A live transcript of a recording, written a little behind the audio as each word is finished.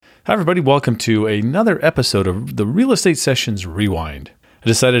Hi, everybody. Welcome to another episode of the Real Estate Sessions Rewind. I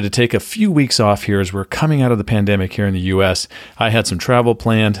decided to take a few weeks off here as we're coming out of the pandemic here in the U.S. I had some travel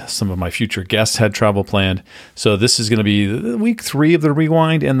planned. Some of my future guests had travel planned. So this is going to be week 3 of the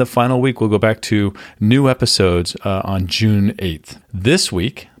Rewind, and the final week we'll go back to new episodes on June 8th. This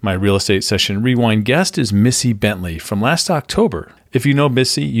week, my Real Estate Session Rewind guest is Missy Bentley from last October. If you know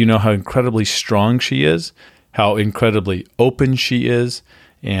Missy, you know how incredibly strong she is, how incredibly open she is,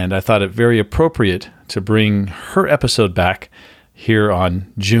 and I thought it very appropriate to bring her episode back here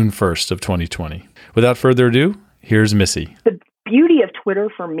on June 1st of 2020. Without further ado, here's Missy. The beauty of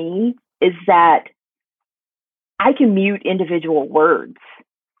Twitter for me is that I can mute individual words.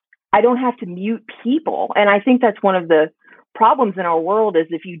 I don't have to mute people. And I think that's one of the problems in our world is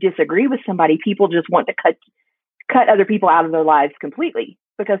if you disagree with somebody, people just want to cut other people out of their lives completely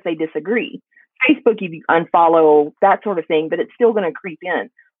because they disagree. Facebook, you unfollow, that sort of thing, but it's still going to creep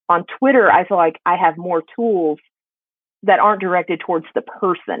in. On Twitter, I feel like I have more tools that aren't directed towards the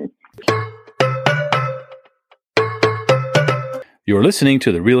person. You're listening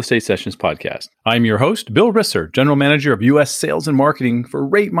to the Real Estate Sessions Podcast. I'm your host, Bill Risser, General Manager of U.S. Sales and Marketing for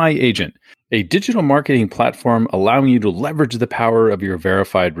Rate My Agent, a digital marketing platform allowing you to leverage the power of your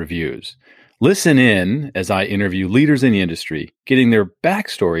verified reviews. Listen in as I interview leaders in the industry, getting their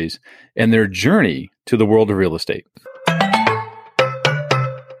backstories and their journey to the world of real estate.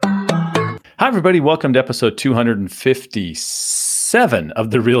 Hi, everybody. Welcome to episode 257 of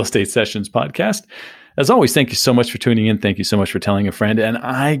the Real Estate Sessions Podcast. As always, thank you so much for tuning in. Thank you so much for telling a friend. And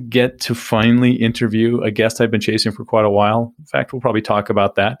I get to finally interview a guest I've been chasing for quite a while. In fact, we'll probably talk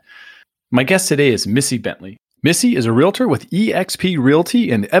about that. My guest today is Missy Bentley. Missy is a realtor with eXp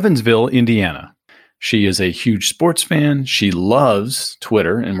Realty in Evansville, Indiana. She is a huge sports fan. She loves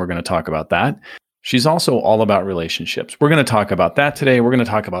Twitter, and we're going to talk about that. She's also all about relationships. We're going to talk about that today. We're going to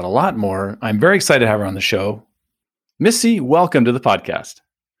talk about a lot more. I'm very excited to have her on the show. Missy, welcome to the podcast.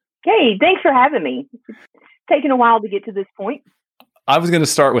 Hey, thanks for having me. It's taken a while to get to this point. I was going to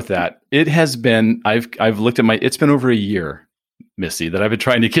start with that. It has been, I've looked at it's been over a year, Missy, that I've been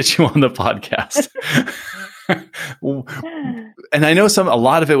trying to get you on the podcast. And I know a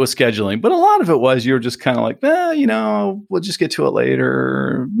lot of it was scheduling, but a lot of it was you were just kind of like, we'll just get to it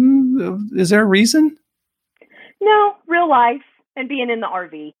later. Is there a reason? No, real life and being in the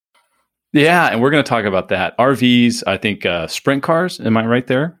RV. Yeah, and we're going to talk about that. RVs, I think sprint cars. Am I right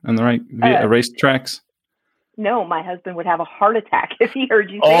there on the right race tracks? No, my husband would have a heart attack if he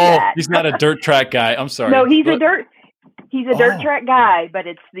heard you say that. He's not a dirt track guy. I'm sorry. No, he's a dirt track guy, but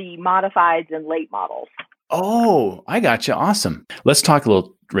it's the modifieds and late models. Oh, I got you. Awesome. Let's talk a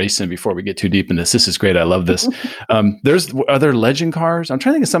little racing before we get too deep in this. This is great. I love this. There's other legend cars. I'm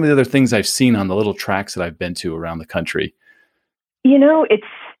trying to think of some of the other things I've seen on the little tracks that I've been to around the country.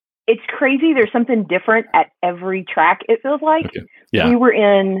 It's crazy. There's something different at every track, it feels like. Okay. Yeah. We were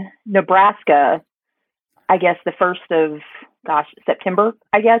in Nebraska, I guess the 1st of, September,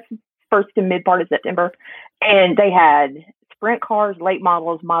 first to mid part of September. And they had sprint cars, late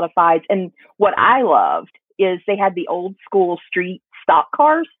models, modifieds. And what I loved is they had the old school street stock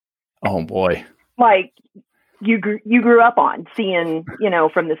cars. Oh, boy. Like you grew up on seeing,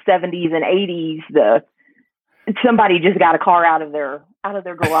 from the 70s and 80s, somebody just got a car out of their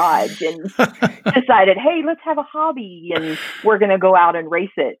garage and decided, hey, let's have a hobby and we're going to go out and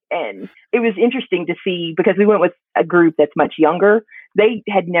race it. And it was interesting to see because we went with a group that's much younger. They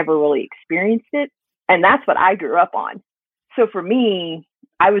had never really experienced it. And that's what I grew up on. So for me,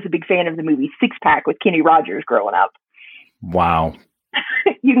 I was a big fan of the movie Six Pack with Kenny Rogers growing up. Wow.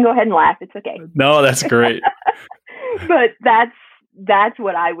 You can go ahead and laugh. It's okay. No, that's great. But that's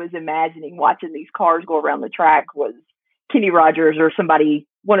what I was imagining watching these cars go around the track was Kenny Rogers or somebody,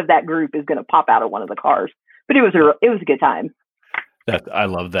 one of that group is going to pop out of one of the cars. But it was a good time. I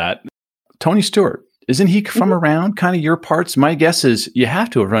love that. Tony Stewart, isn't he from around kind of your parts? My guess is you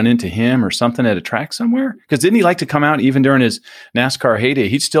have to have run into him or something at a track somewhere. Because didn't he like to come out even during his NASCAR heyday?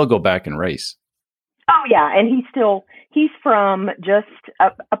 He'd still go back and race. Oh, yeah. And he's from just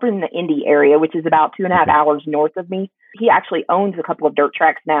up in the Indy area, which is about 2.5 hours north of me. He actually owns a couple of dirt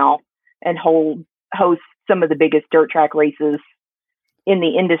tracks now and hosts some of the biggest dirt track races in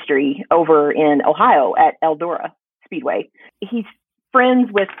the industry over in Ohio at Eldora Speedway. He's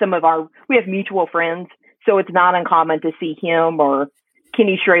friends with we have mutual friends. So it's not uncommon to see him or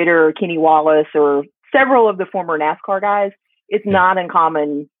Kenny Schrader or Kenny Wallace or several of the former NASCAR guys. It's not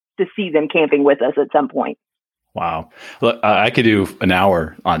uncommon to see them camping with us at some point. Wow. Look, I could do an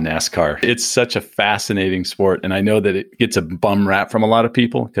hour on NASCAR. It's such a fascinating sport. And I know that it gets a bum rap from a lot of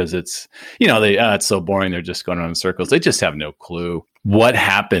people because it's, it's so boring. They're just going around in circles. They just have no clue what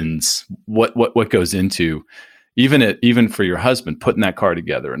happens, what goes into even for your husband, putting that car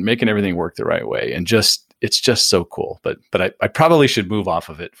together and making everything work the right way. And it's just so cool. But I probably should move off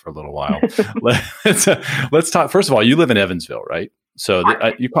of it for a little while. Let's talk. First of all, you live in Evansville, right? So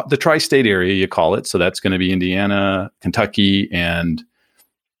you call the tri-state area, you call it. So that's going to be Indiana, Kentucky, and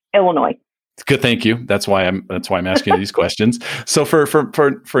Illinois. Good, thank you. That's why I'm asking these questions. So for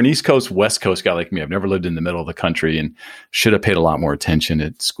an East Coast, West Coast guy like me, I've never lived in the middle of the country and should have paid a lot more attention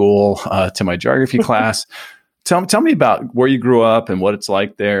at school to my geography class. Tell me about where you grew up and what it's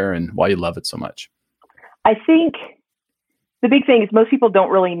like there and why you love it so much. I think the big thing is most people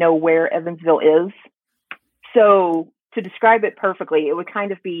don't really know where Evansville is. So to describe it perfectly, it would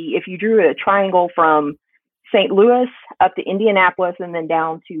kind of be if you drew a triangle from St. Louis up to Indianapolis and then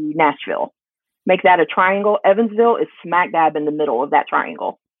down to Nashville. Make that a triangle. Evansville is smack dab in the middle of that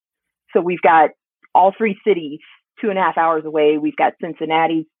triangle. So we've got all three cities 2.5 hours away. We've got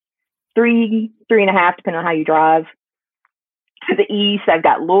Cincinnati, 3.5, depending on how you drive. To the east, I've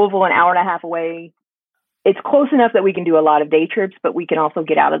got Louisville, an hour and a half away. It's close enough that we can do a lot of day trips, but we can also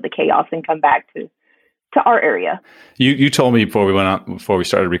get out of the chaos and come back to our area. You told me before we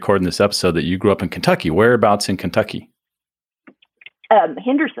started recording this episode that you grew up in Kentucky. Whereabouts in Kentucky?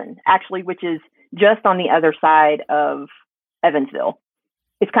 Henderson, actually, which is just on the other side of Evansville.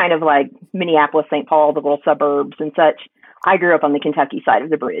 It's kind of like Minneapolis, St. Paul, the little suburbs and such. I grew up on the Kentucky side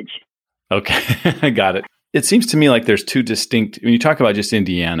of the bridge. Okay, I got it. It seems to me like there's two distinct, when you talk about just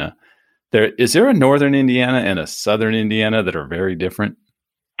Indiana, is there a northern Indiana and a southern Indiana that are very different?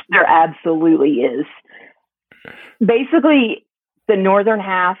 There absolutely is. Basically, the northern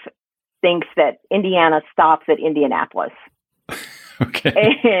half thinks that Indiana stops at Indianapolis.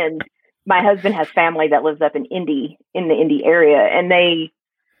 Okay. And my husband has family that lives up in the Indy area, and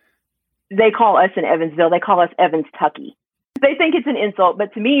they call us in Evansville, they call us Evans-Tucky. They think it's an insult,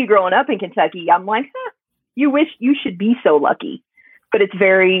 but to me, growing up in Kentucky, I'm like, you wish you should be so lucky. But it's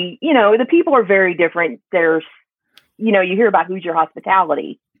very, the people are very different. There's, you hear about Hoosier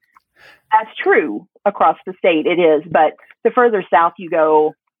hospitality. That's true across the state. It is. But the further south you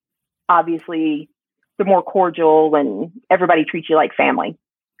go, obviously, the more cordial and everybody treats you like family.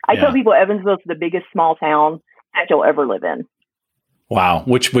 I tell people Evansville is the biggest small town that you'll ever live in. Wow.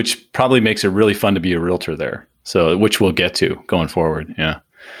 Which probably makes it really fun to be a realtor there. So, which we'll get to going forward. Yeah.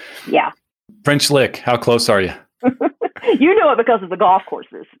 Yeah. French Lick, how close are you? You know it because of the golf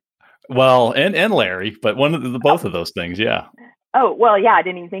courses. Well, and Larry, but both of those things. Yeah. Oh, well, yeah. I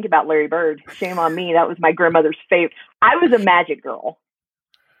didn't even think about Larry Bird. Shame on me. That was my grandmother's favorite. I was a Magic girl.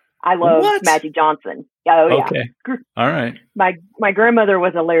 I love Magic Johnson. Oh, yeah. Okay. All right. My grandmother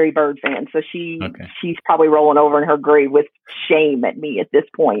was a Larry Bird fan, so she's probably rolling over in her grave with shame at me at this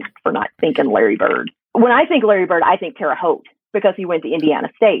point for not thinking Larry Bird. When I think Larry Bird, I think Terre Haute because he went to Indiana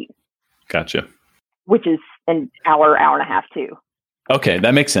State. Gotcha. Which is an hour and a half too. Okay,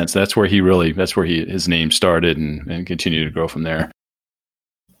 that makes sense. That's where his name started and continued to grow from there.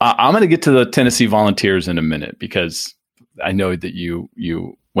 I'm going to get to the Tennessee Volunteers in a minute because I know that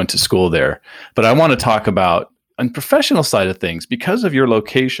you went to school there, but I want to talk about on the professional side of things because of your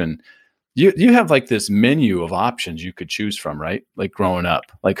location. You have like this menu of options you could choose from, right? Like growing up,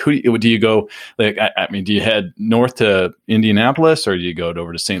 like do you go? Like do you head north to Indianapolis or do you go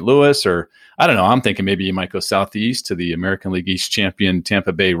over to St. Louis or I don't know. I'm thinking maybe you might go southeast to the American League East champion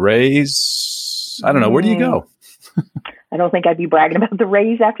Tampa Bay Rays. I don't know. Where do you go? I don't think I'd be bragging about the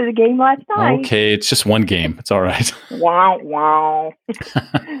Rays after the game last night. Okay, it's just one game. It's all right. Wow.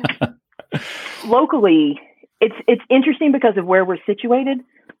 Locally, it's interesting because of where we're situated.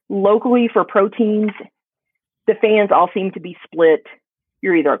 Locally, for pro teams, the fans all seem to be split.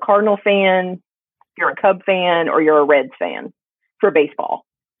 You're either a Cardinal fan, you're a Cub fan, or you're a Reds fan for baseball.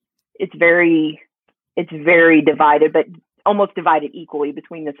 It's very divided, but almost divided equally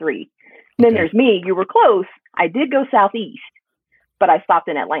between the three. And then there's me. You were close. I did go southeast, but I stopped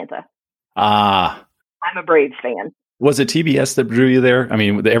in Atlanta. I'm a Braves fan. Was it TBS that drew you there? I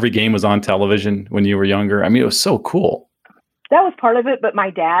mean, every game was on television when you were younger. I mean, it was so cool. That was part of it. But my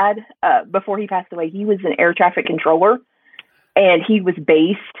dad, before he passed away, he was an air traffic controller, and he was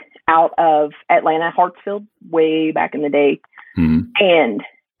based out of Atlanta, Hartsfield, way back in the day. Mm-hmm. And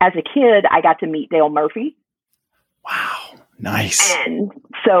as a kid, I got to meet Dale Murphy. Wow. Nice. And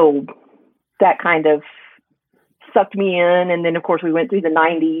so that kind of sucked me in. And then, of course, we went through the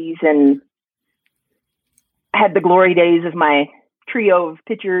 90s and had the glory days of my trio of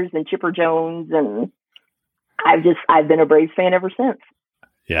pitchers and Chipper Jones and I've been a Braves fan ever since.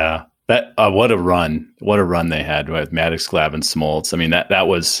 Yeah. That what a run. What a run they had with Maddox, Glav, and Smoltz. I mean, that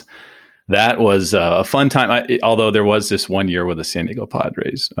was a fun time. Although there was this one year where the San Diego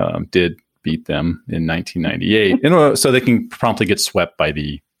Padres did beat them in 1998. So they can promptly get swept by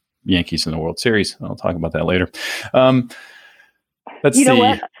the Yankees in the World Series. I'll talk about that later. Let's see. You know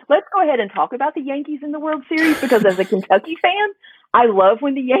what? Let's go ahead and talk about the Yankees in the World Series, because as a Kentucky fan, I love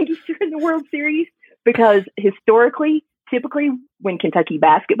when the Yankees are in the World Series, because historically, typically when Kentucky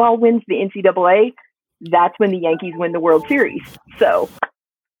basketball wins the NCAA, that's when the Yankees win the World Series. So,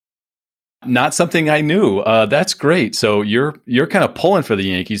 not something I knew. That's great. So you're kind of pulling for the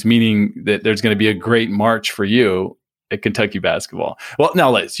Yankees, meaning that there's going to be a great March for you at Kentucky basketball. Well,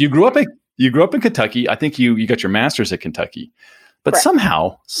 now you grew up in Kentucky. I think you got your master's at Kentucky, but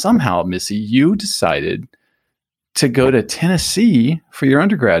correct. somehow, Missy, you decided to go to Tennessee for your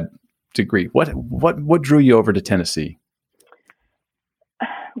undergrad degree. What drew you over to Tennessee?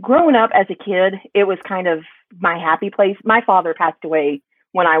 Growing up as a kid, it was kind of my happy place. My father passed away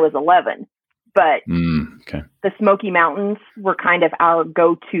when I was 11, but the Smoky Mountains were kind of our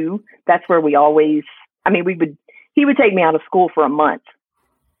go-to. That's where we always, he would take me out of school for a month,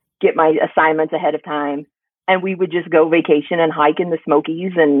 get my assignments ahead of time, and we would just go vacation and hike in the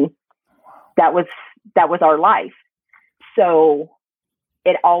Smokies, and that was our life. So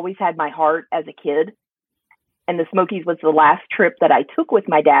it always had my heart as a kid. And the Smokies was the last trip that I took with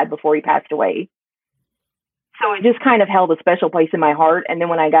my dad before he passed away. So it just kind of held a special place in my heart. And then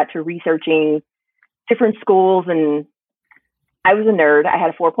when I got to researching different schools, and I was a nerd, I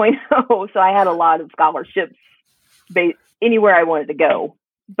had a 4.0, so I had a lot of scholarships anywhere I wanted to go.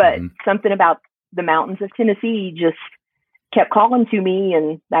 But something about the mountains of Tennessee just kept calling to me,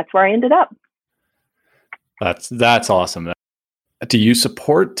 and that's where I ended up. That's awesome. Do you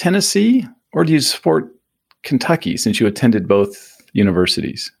support Tennessee, or do you support Kentucky, since you attended both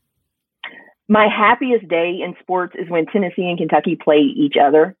universities? My happiest day in sports is when Tennessee and Kentucky play each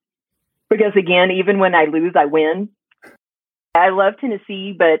other, because again, even when I lose, I win. I love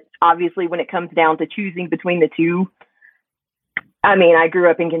Tennessee, but obviously when it comes down to choosing between the two, I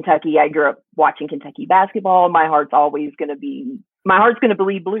grew up in Kentucky. I grew up watching Kentucky basketball. My heart's going to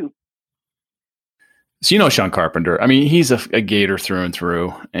bleed blue. So, Sean Carpenter, he's a Gator through and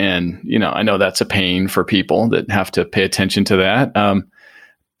through. And, I know that's a pain for people that have to pay attention to that.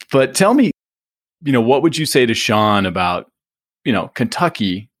 But tell me, what would you say to Sean about,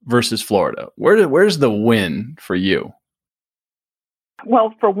 Kentucky versus Florida? Where's the win for you?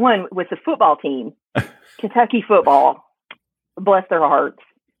 Well, for one, with the football team, Kentucky football, bless their hearts.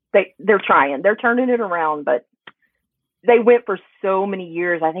 They're trying. They're turning it around, but they went for so many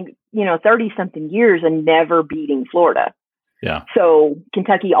years, I think, 30 something years, and never beating Florida. Yeah. So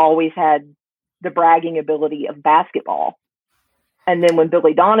Kentucky always had the bragging ability of basketball. And then when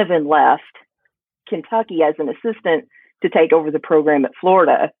Billy Donovan left Kentucky as an assistant to take over the program at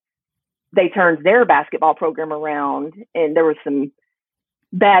Florida, they turned their basketball program around, and there was some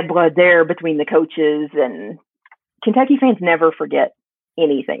bad blood there between the coaches, and Kentucky fans never forget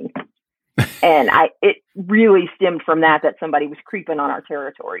anything. And it really stemmed from that somebody was creeping on our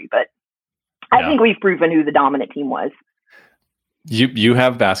territory. But I think we've proven who the dominant team was. You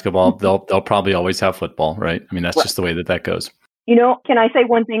have basketball. They'll probably always have football, right? That's just the way that goes. Can I say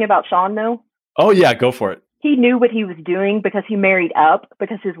one thing about Sean, though? Oh, yeah, go for it. He knew what he was doing because he married up,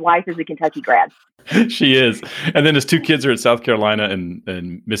 because his wife is a Kentucky grad. She is. And then his two kids are at South Carolina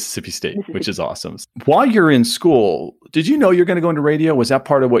and Mississippi State, which is awesome. While you're in school, did you know you're going to go into radio? Was that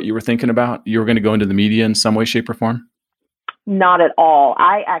part of what you were thinking about? You were going to go into the media in some way, shape, or form? Not at all.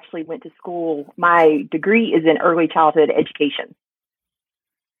 I actually went to school. My degree is in early childhood education,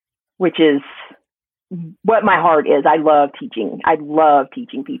 which is what my heart is. I love teaching. I love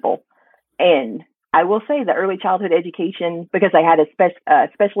teaching people. And I will say the early childhood education, because I had a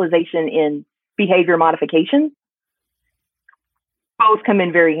specialization in behavior modification, both come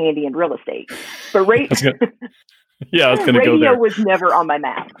in very handy in real estate. But I was going to go there. Radio was never on my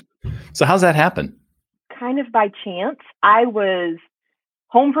map. So how's that happen? Kind of by chance. I was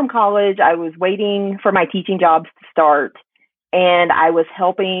home from college. I was waiting for my teaching jobs to start, and I was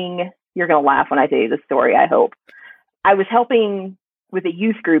helping. You're going to laugh when I tell you this story, I hope. I was helping with a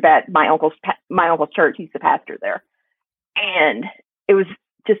youth group at my uncle's church. He's the pastor there. And it was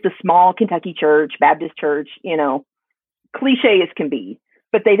just a small Kentucky church, Baptist church, cliche as can be,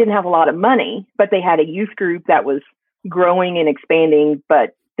 but they didn't have a lot of money, but they had a youth group that was growing and expanding,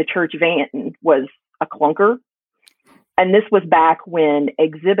 but the church van was a clunker. And this was back when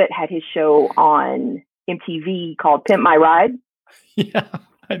Exhibit had his show on MTV called Pimp My Ride. Yeah,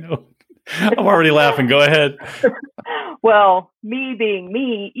 I know. I'm already laughing. Go ahead. Well, me being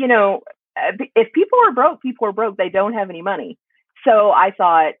me, if people are broke, people are broke. They don't have any money. So I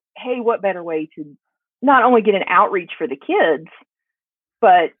thought, hey, what better way to not only get an outreach for the kids,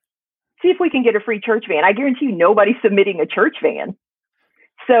 but see if we can get a free church van. I guarantee you nobody's submitting a church van.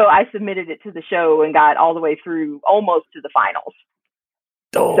 So I submitted it to the show and got all the way through almost to the finals.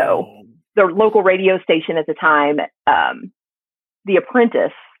 Oh. So the local radio station at the time, The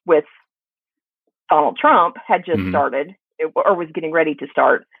Apprentice with Donald Trump had just started or was getting ready to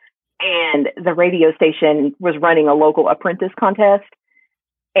start. And the radio station was running a local apprentice contest.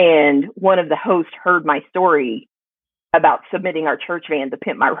 And one of the hosts heard my story about submitting our church van to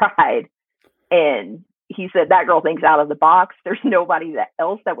Pimp My Ride. And he said, that girl thinks out of the box. There's nobody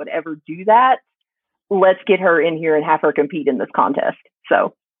else that would ever do that. Let's get her in here and have her compete in this contest.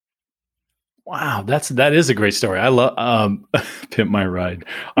 So. Wow, that is a great story. I love Pimp My Ride.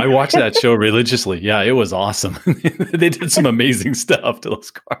 I watched that show religiously. Yeah, it was awesome. They did some amazing stuff to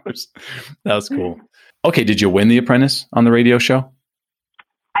those cars. That was cool. Okay, did you win The Apprentice on the radio show?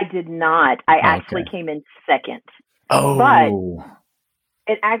 I did not. I actually came in second. Oh,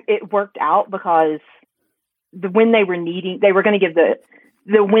 but it worked out because when they were going to give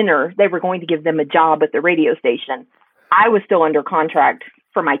the winner, they were going to give them a job at the radio station. I was still under contract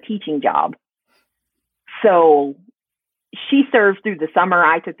for my teaching job. So she served through the summer.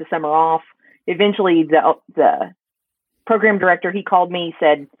 I took the summer off. Eventually, the program director, he called me,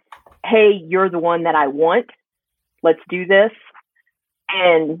 said, hey, you're the one that I want. Let's do this.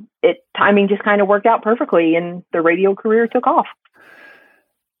 And timing just kind of worked out perfectly, and the radio career took off.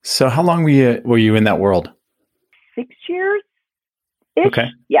 So how long were you in that world? 6 years. Okay.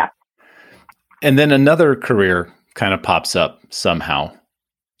 Yeah. And then another career kind of pops up somehow.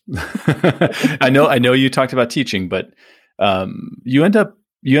 I know you talked about teaching, but you end up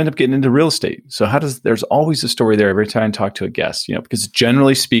getting into real estate. So there's always a story there every time I talk to a guest, because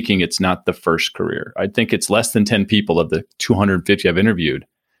generally speaking, it's not the first career. I think it's less than 10 people of the 250 I've interviewed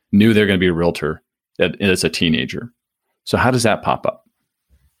knew they're going to be a realtor as a teenager. So how does that pop up?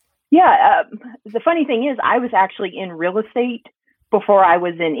 Yeah. The funny thing is I was actually in real estate before I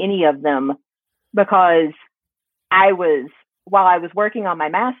was in any of them, because while I was working on my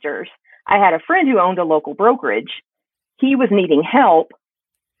master's, I had a friend who owned a local brokerage. He was needing help,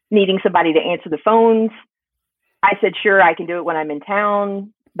 needing somebody to answer the phones. I said, sure, I can do it when I'm in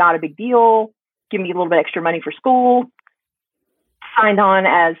town. Not a big deal. Give me a little bit extra money for school. Signed on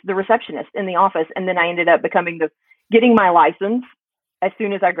as the receptionist in the office. And then I ended up getting my license as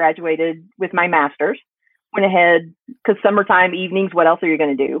soon as I graduated with my master's. Went ahead, because summertime evenings, what else are you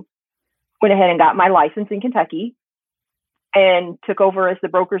going to do? Went ahead and got my license in Kentucky and took over as the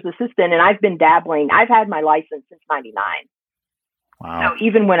broker's assistant. And I've been dabbling. I've had my license since 99. Wow. So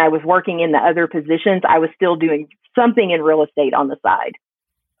even when I was working in the other positions, I was still doing something in real estate on the side.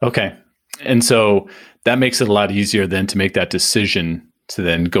 Okay. And so that makes it a lot easier then to make that decision to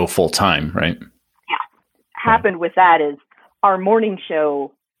then go full time, right? Yeah. Happened with that is our morning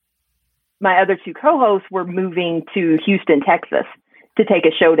show, my other two co-hosts were moving to Houston, Texas to take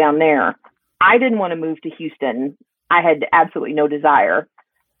a show down there. I didn't want to move to Houston. I had absolutely no desire.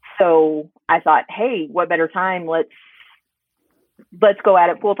 So I thought, hey, what better time? Let's go at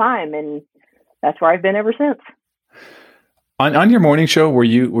it full time. And that's where I've been ever since. On your morning show, were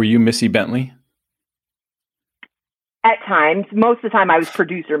you Missy Bentley? At times. Most of the time I was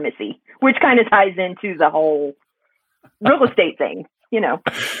producer Missy, which kind of ties into the whole real estate thing,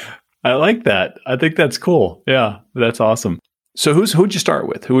 I like that. I think that's cool. Yeah, that's awesome. So who'd you start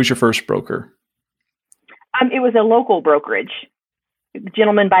with? Who was your first broker? It was a local brokerage, a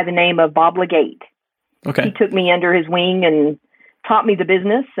gentleman by the name of Bob Legate. Okay. He took me under his wing and taught me the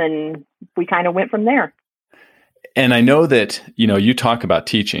business, and we kind of went from there. And I know that, you talk about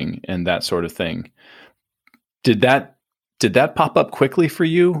teaching and that sort of thing. Did that pop up quickly for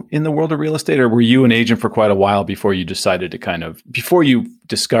you in the world of real estate, or were you an agent for quite a while before you decided to before you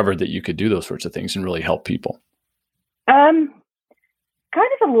discovered that you could do those sorts of things and really help people? Kind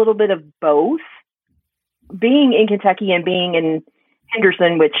of a little bit of both. Being in Kentucky and being in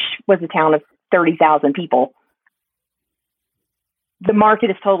Henderson, which was a town of 30,000 people, the market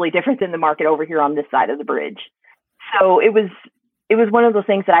is totally different than the market over here on this side of the bridge. So it was one of those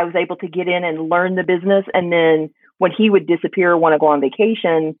things that I was able to get in and learn the business. And then when he would disappear, want to go on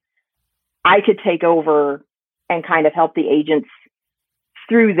vacation, I could take over and kind of help the agents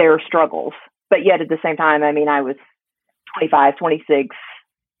through their struggles. But yet at the same time, I was 25, 26.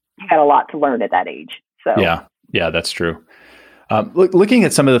 You got a lot to learn at that age. So yeah, that's true. Looking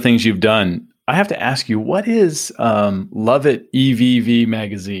at some of the things you've done, I have to ask you, what is Love It EVV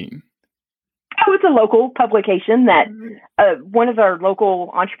magazine? So it's a local publication that one of our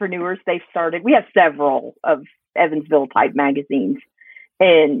local entrepreneurs, they've started. We have several of Evansville type magazines,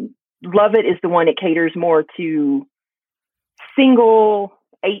 and Love It is the one that caters more to single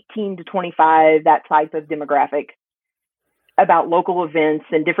 18 to 25, that type of demographic, about local events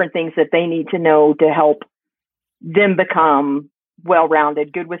and different things that they need to know to help them become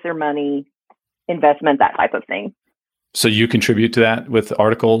well-rounded, good with their money, investment, that type of thing. So you contribute to that with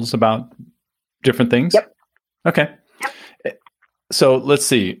articles about different things? Yep. Okay. Yep. So let's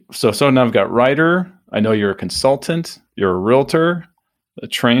see. So now I've got writer. I know you're a consultant. You're a realtor, a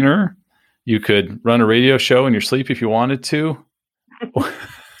trainer. You could run a radio show in your sleep if you wanted to.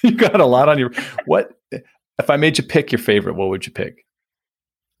 You got a lot on your. What if I made you pick your favorite? What would you pick?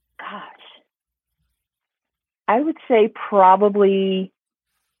 Gosh, I would say probably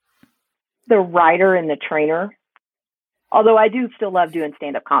the writer and the trainer. Although I do still love doing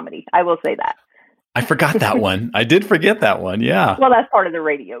stand-up comedy. I will say that. I forgot that one. I did forget that one. Yeah. Well, that's part of the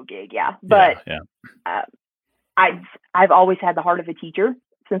radio gig. Yeah. But yeah. I've always had the heart of a teacher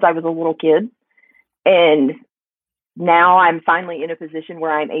since I was a little kid. And now I'm finally in a position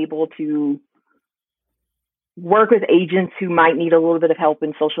where I'm able to work with agents who might need a little bit of help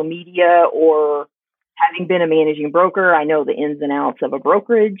in social media, or having been a managing broker, I know the ins and outs of a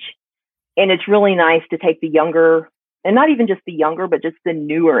brokerage. And it's really nice to take the younger, and not even just the younger, but just the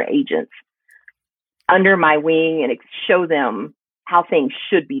newer agents under my wing and show them how things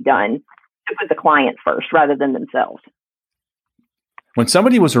should be done, to put the client first rather than themselves. When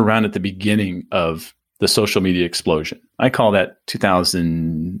somebody was around at the beginning of the social media explosion, I call that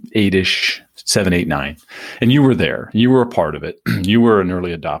 2008-ish, 7, 8, 9. And you were there. You were a part of it. You were an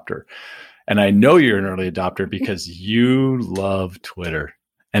early adopter. And I know you're an early adopter because you love Twitter.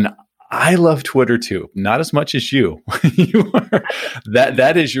 And I love Twitter too, not as much as you.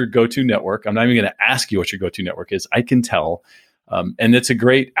 That is your go-to network. I'm not even going to ask you what your go-to network is. I can tell. And it's a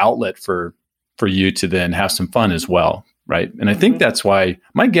great outlet for you to then have some fun as well, right? And I think that's why,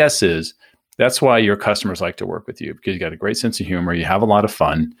 my guess is, that's why your customers like to work with you, because you got a great sense of humor, you have a lot of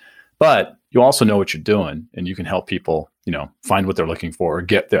fun, but you also know what you're doing, and you can help people, find what they're looking for or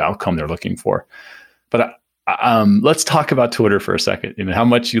get the outcome they're looking for. But let's talk about Twitter for a second. How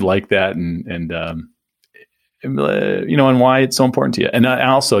much you like that, and why it's so important to you. And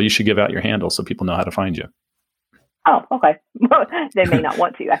also, you should give out your handle so people know how to find you. Oh, okay. They may not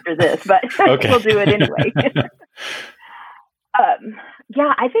want to after this, but okay. We'll do it anyway.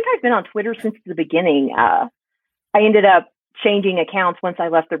 Yeah, I think I've been on Twitter since the beginning. I ended up changing accounts once I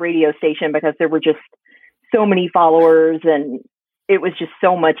left the radio station because there were just so many followers, and it was just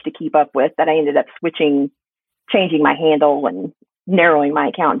so much to keep up with that I ended up changing my handle and narrowing my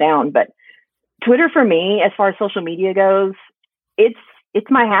account down. But Twitter for me, as far as social media goes, it's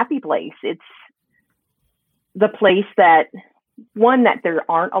my happy place. It's the place that there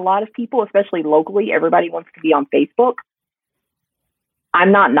aren't a lot of people, especially locally. Everybody wants to be on Facebook.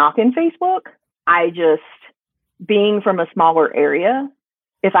 I'm not knocking Facebook. I just, being from a smaller area,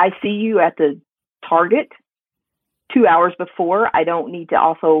 if I see you at the Target 2 hours before, I don't need to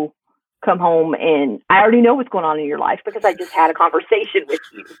also come home and I already know what's going on in your life because I just had a conversation with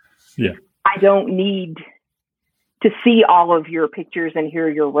you. Yeah. I don't need to see all of your pictures and hear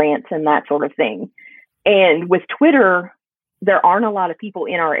your rants and that sort of thing. And with Twitter, there aren't a lot of people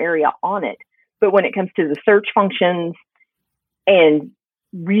in our area on it. But when it comes to the search functions and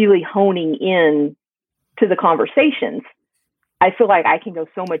really honing in to the conversations, I feel like I can go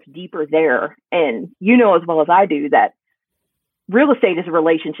so much deeper there. And you know as well as I do that real estate is a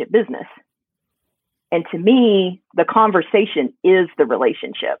relationship business. And to me, the conversation is the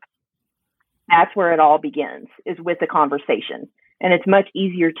relationship. That's where it all begins, is with the conversation. And it's much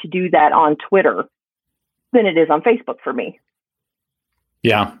easier to do that on Twitter than it is on Facebook for me.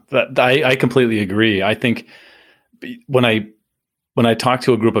 Yeah, I completely agree. I think when I talk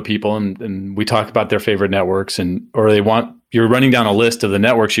to a group of people and we talk about their favorite networks you're running down a list of the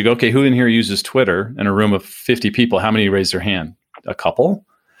networks, you go, okay, who in here uses Twitter? In a room of 50 people, how many raise their hand? A couple,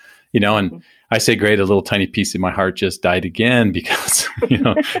 and I say, great, a little tiny piece of my heart just died again because,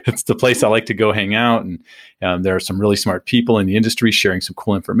 it's the place I like to go hang out. And there are some really smart people in the industry sharing some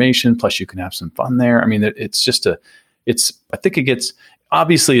cool information. Plus you can have some fun there. I mean, it's just I think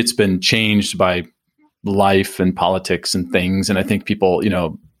obviously it's been changed by life and politics and things. And I think people,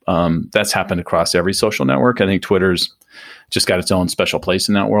 that's happened across every social network. I think Twitter's just got its own special place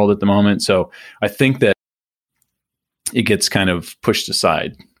in that world at the moment. So I think that it gets kind of pushed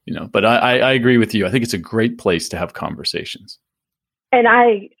aside, but I agree with you. I think it's a great place to have conversations. And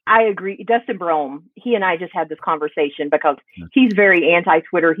I agree. Dustin Brome, he and I just had this conversation because he's very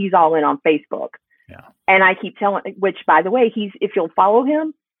anti-Twitter. He's all in on Facebook. Yeah. And I keep telling, which by the way, if you'll follow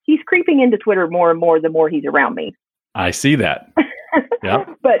him, he's creeping into Twitter more and more the more he's around me. I see that. Yeah.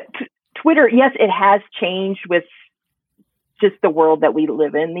 But Twitter, yes, it has changed with just the world that we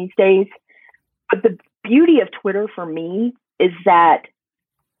live in these days. But the beauty of Twitter for me is that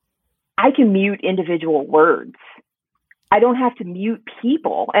I can mute individual words. I don't have to mute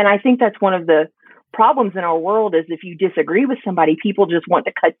people. And I think that's one of the problems in our world is if you disagree with somebody, people just want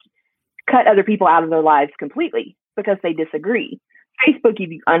to cut other people out of their lives completely because they disagree. Facebook,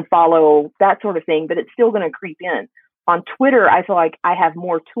 you unfollow, that sort of thing, but it's still going to creep in. On Twitter, I feel like I have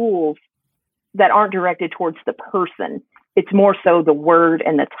more tools that aren't directed towards the person. It's more so the word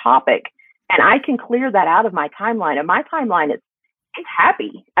and the topic. And I can clear that out of my timeline. And my timeline is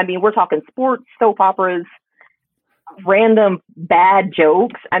happy. I mean, we're talking sports, soap operas, random bad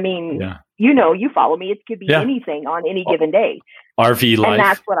jokes. I mean, you follow me. It could be anything on any given day. RV life. And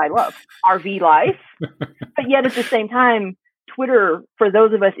that's what I love. RV life. But yet at the same time, Twitter, for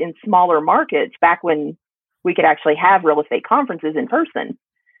those of us in smaller markets, back when we could actually have real estate conferences in person,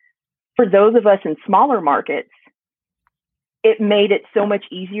 for those of us in smaller markets, it made it so much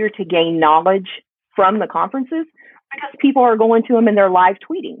easier to gain knowledge from the conferences because people are going to them and they're live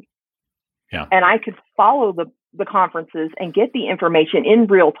tweeting. Yeah. And I could follow the conferences and get the information in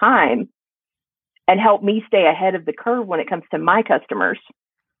real time and help me stay ahead of the curve when it comes to my customers,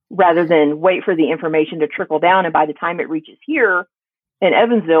 rather than wait for the information to trickle down. And by the time it reaches here in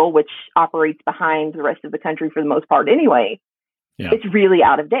Evansville, which operates behind the rest of the country for the most part anyway, it's really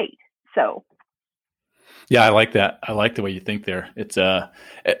out of date. So. Yeah, I like that. I like the way you think there. It's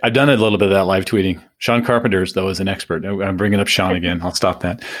I've done a little bit of that live tweeting. Sean Carpenter's, though, is an expert. I'm bringing up Sean again. I'll stop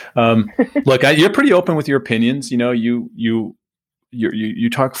that. Look, you're pretty open with your opinions. You know, you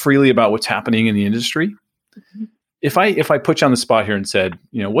talk freely about what's happening in the industry. Mm-hmm. If I put you on the spot here and said,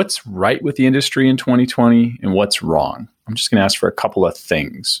 you know, what's right with the industry in 2020 and what's wrong? I'm just going to ask for a couple of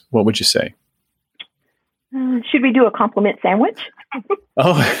things. What would you say? Should we do a compliment sandwich?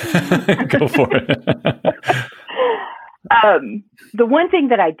 Oh, go for it. The one thing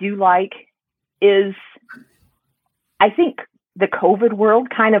that I do like is I think the COVID world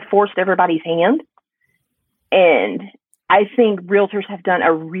kind of forced everybody's hand. And I think realtors have done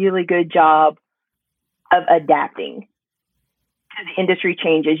a really good job of adapting to the industry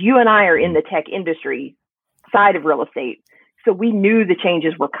changes. You and I are in the tech industry side of real estate, so we knew the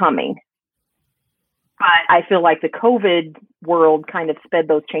changes were coming. But I feel like the COVID world kind of sped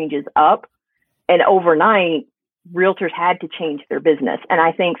those changes up, and overnight, realtors had to change their business. And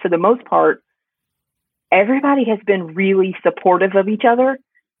I think for the most part, everybody has been really supportive of each other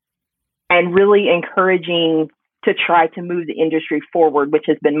and really encouraging to try to move the industry forward, which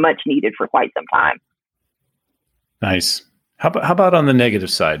has been much needed for quite some time. Nice. How about on the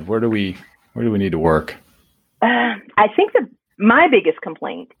negative side? Where do we need to work? I think my biggest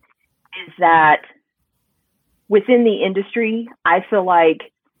complaint is that within the industry, I feel like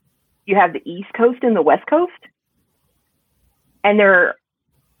you have the East Coast and the West Coast, and there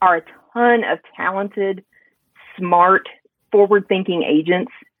are a ton of talented, smart, forward-thinking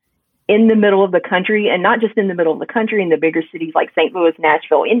agents in the middle of the country, and not just in the middle of the country in the bigger cities like St. Louis,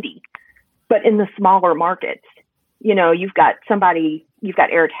 Nashville, Indy, but in the smaller markets. You know, you've got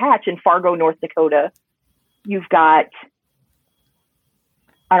Eric Hatch in Fargo, North Dakota. You've got,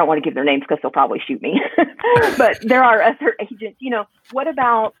 I don't want to give their names because they'll probably shoot me, but there are other agents. You know, what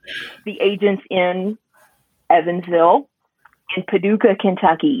about the agents in Evansville, in Paducah,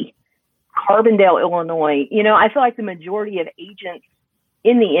 Kentucky, Carbondale, Illinois? You know, I feel like the majority of agents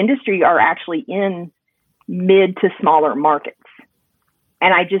in the industry are actually in mid to smaller markets.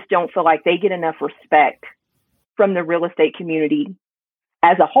 And I just don't feel like they get enough respect from the real estate community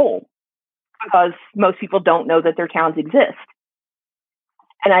as a whole, because most people don't know that their towns exist.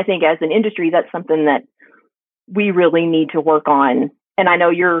 And I think as an industry, that's something that we really need to work on. And I know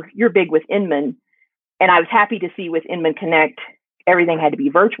you're big with Inman, and I was happy to see with Inman Connect, everything had to be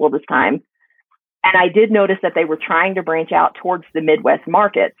virtual this time. And I did notice that they were trying to branch out towards the Midwest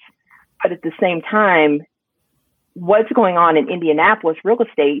markets, but at the same time, what's going on in Indianapolis real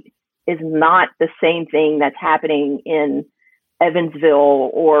estate is not the same thing that's happening in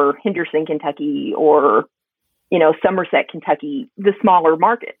Evansville or Henderson, Kentucky, or, you know, Somerset, Kentucky, the smaller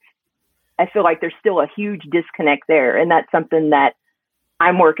markets. I feel like there's still a huge disconnect there. And that's something that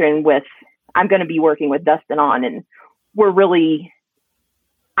I'm going to be working with Dustin on. And I'm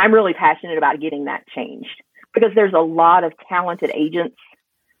really passionate about getting that changed, because there's a lot of talented agents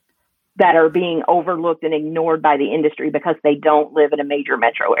that are being overlooked and ignored by the industry because they don't live in a major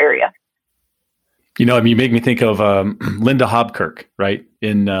metro area. You know, I mean, you make me think of Linda Hobkirk, right?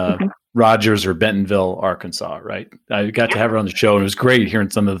 In Rogers or Bentonville, Arkansas, right? I got to have her on the show, and it was great hearing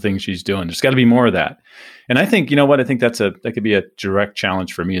some of the things she's doing. There's got to be more of that. And I think, you know what? I think that could be a direct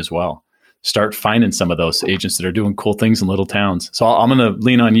challenge for me as well. Start finding some of those agents that are doing cool things in little towns. So I'm going to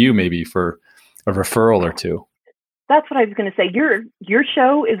lean on you maybe for a referral or two. That's what I was going to say. Your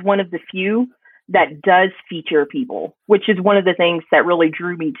show is one of the few that does feature people, which is one of the things that really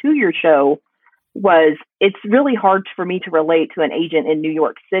drew me to your show. Was it's really hard for me to relate to an agent in New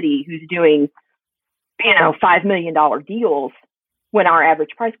York City who's doing, $5 million deals when our average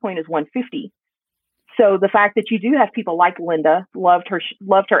price point is $150. So the fact that you do have people like Linda, loved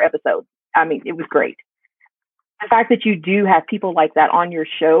her episode. I mean, it was great. The fact that you do have people like that on your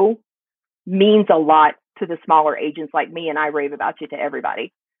show means a lot to the smaller agents like me, and I rave about you to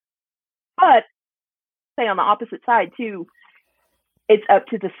everybody. But say on the opposite side too, it's up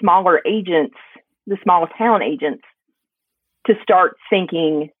to the smaller agents, the small town agents, to start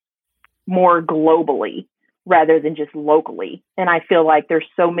thinking more globally rather than just locally. And I feel like there's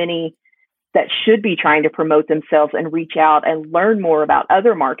so many that should be trying to promote themselves and reach out and learn more about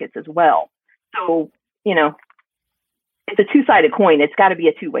other markets as well. So, it's a two-sided coin. It's got to be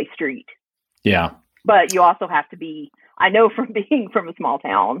a two-way street. Yeah. But you also have to be, I know from being from a small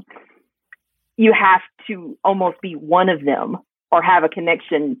town, you have to almost be one of them or have a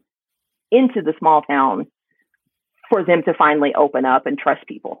connection into the small town for them to finally open up and trust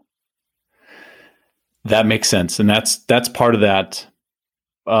people. That makes sense. And that's part of that.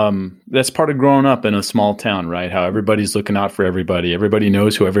 That's part of growing up in a small town, right? How everybody's looking out for everybody. Everybody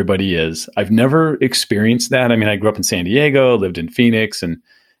knows who everybody is. I've never experienced that. I mean, I grew up in San Diego, lived in Phoenix, and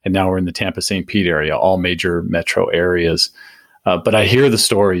now we're in the Tampa St. Pete area, all major metro areas. But I hear the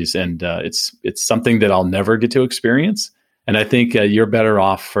stories, and it's something that I'll never get to experience. And I think you're better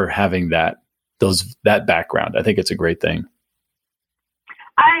off for having that background. I think it's a great thing.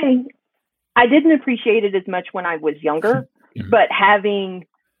 I didn't appreciate it as much when I was younger, but having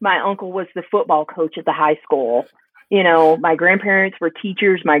my uncle was the football coach at the high school. My grandparents were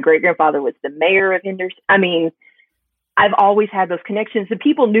teachers. My great-grandfather was the mayor of Henderson. I mean, I've always had those connections, and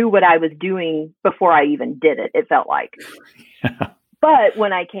people knew what I was doing before I even did it, it felt like. But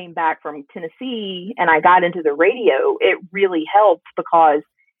when I came back from Tennessee and I got into the radio, it really helped because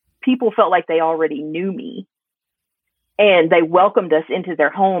people felt like they already knew me. And they welcomed us into their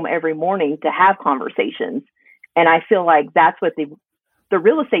home every morning to have conversations. And I feel like that's what the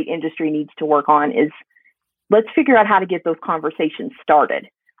real estate industry needs to work on is let's figure out how to get those conversations started.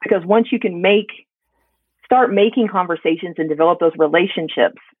 Because once you can start making conversations and develop those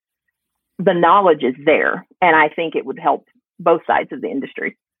relationships, the knowledge is there. And I think it would help both sides of the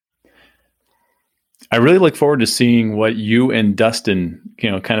industry. I really look forward to seeing what you and Dustin,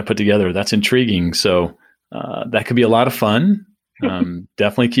 kind of put together. That's intriguing. So that could be a lot of fun.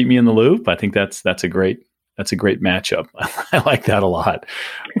 Definitely keep me in the loop. I think that's a great matchup. I like that a lot.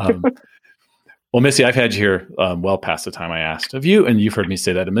 Well, Missy, I've had you here well past the time I asked of you, and you've heard me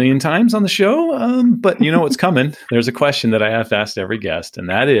say that a million times on the show. But you know what's coming. There's a question that I have to ask every guest, and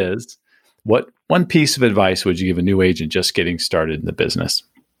that is, what one piece of advice would you give a new agent just getting started in the business?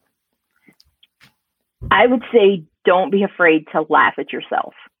 I would say don't be afraid to laugh at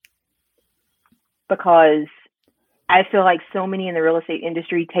yourself, because I feel like so many in the real estate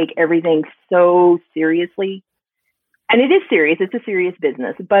industry take everything so seriously. And it is serious. It's a serious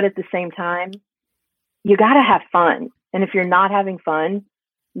business. But at the same time, you got to have fun. And if you're not having fun,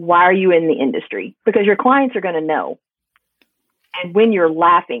 why are you in the industry? Because your clients are going to know. And when you're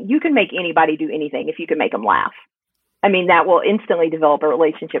laughing, you can make anybody do anything if you can make them laugh. I mean, that will instantly develop a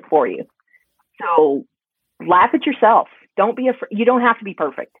relationship for you. So laugh at yourself. Don't be afraid. You don't have to be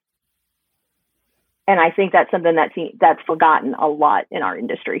perfect. And I think that's something that's forgotten a lot in our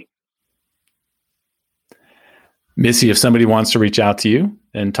industry. Missy, if somebody wants to reach out to you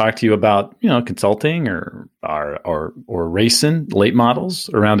and talk to you about, consulting or racing late models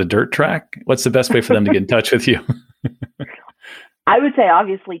around a dirt track, what's the best way for them to get in touch with you? I would say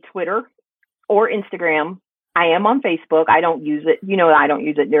obviously Twitter or Instagram. I am on Facebook. I don't use it. I don't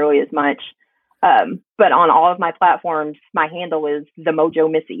use it nearly as much. But on all of my platforms, my handle is the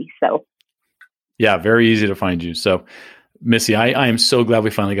Mojo Missy. So yeah, very easy to find you. So Missy, I am so glad we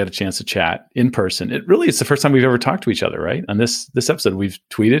finally got a chance to chat in person. It's the first time we've ever talked to each other, right? On this episode, we've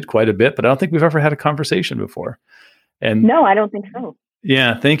tweeted quite a bit, but I don't think we've ever had a conversation before. And no, I don't think so.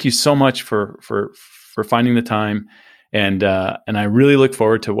 Yeah, thank you so much for finding the time, and I really look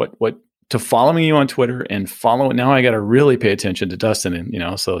forward to what to following you on Twitter and follow. Now I got to really pay attention to Dustin,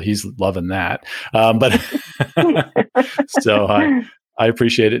 and so he's loving that. But so I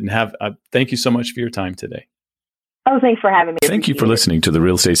appreciate it, and thank you so much for your time today. Oh, thanks for having me. Thank you for listening to the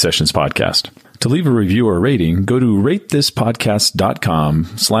Real Estate Sessions podcast. To leave a review or rating, go to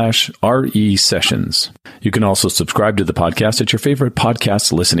ratethispodcast.com/RE sessions. You can also subscribe to the podcast at your favorite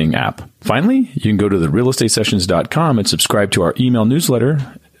podcast listening app. Finally, you can go to therealestatesessions.com and subscribe to our email newsletter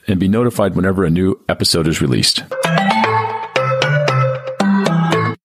and be notified whenever a new episode is released.